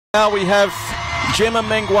Now we have Gemma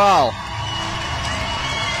Mengual,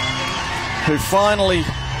 who finally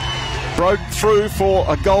broke through for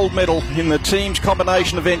a gold medal in the team's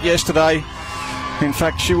combination event yesterday. In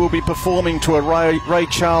fact, she will be performing to a Ray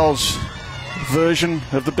Charles version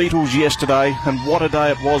of the Beatles yesterday, and what a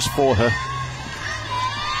day it was for her.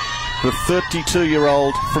 The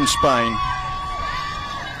 32-year-old from Spain.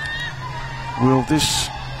 Will this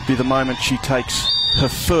be the moment she takes her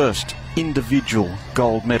first individual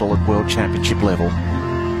gold medal at World Championship level?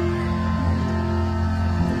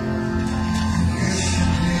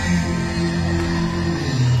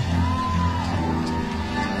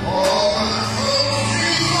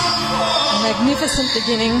 Magnificent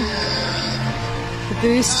beginning. The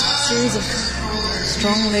boost, series of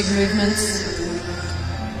strong leg movements.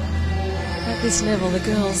 At this level, the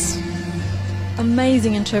girls'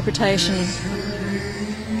 amazing interpretation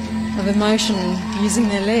of emotion using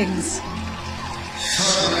their legs.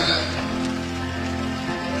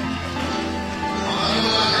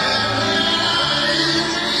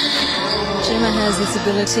 Gemma has this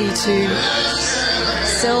ability to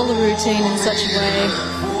sell the routine in such a way.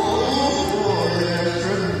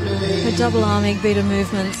 Her double arm egg beater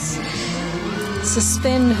movements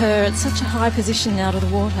suspend her at such a high position out of the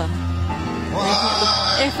water.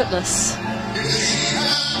 Effortless.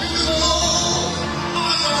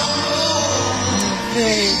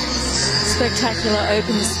 Very spectacular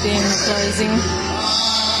open spin closing.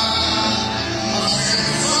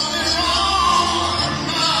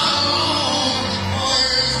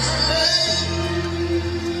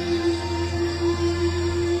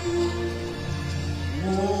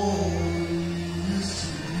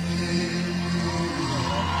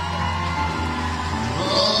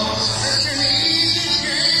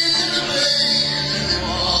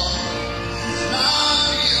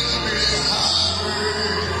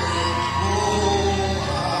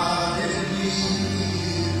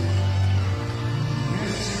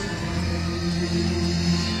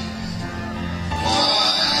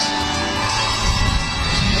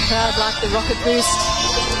 Crowd like the rocket boost.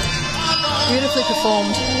 Beautifully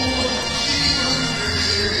performed.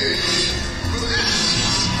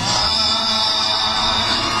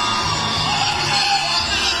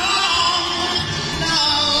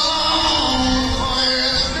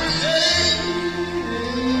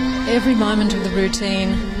 Every moment of the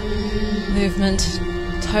routine, movement,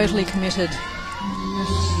 totally committed.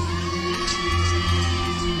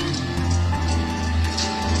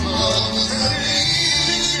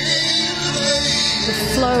 The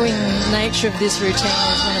flowing nature of this routine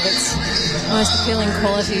is one of its most appealing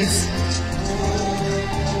qualities.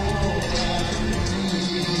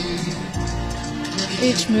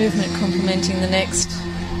 Each movement complementing the next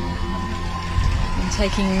and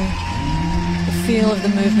taking the feel of the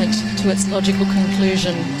movement to its logical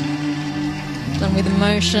conclusion. Done with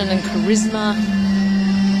emotion and charisma,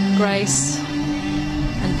 grace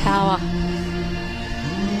and power.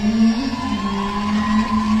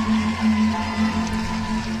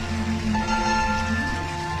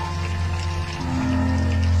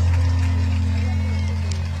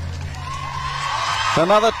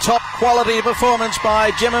 Another top quality performance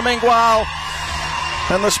by Gemma Mengual,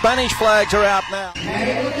 and the Spanish flags are out now.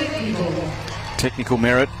 Technical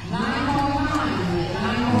merit.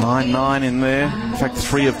 9-9 in there, in fact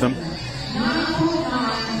 3 of them.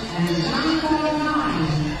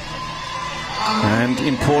 And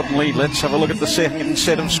importantly, let's have a look at the second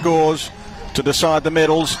set of scores to decide the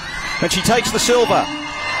medals. And she takes the silver.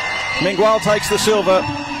 Mengual takes the silver.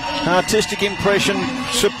 Artistic impression,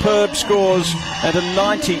 superb scores at a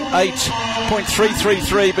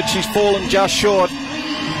 98.333, but she's fallen just short.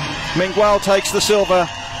 Mengual takes the silver,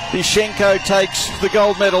 Ishchenko takes the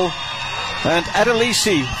gold medal, and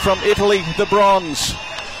Adelizzi from Italy the bronze.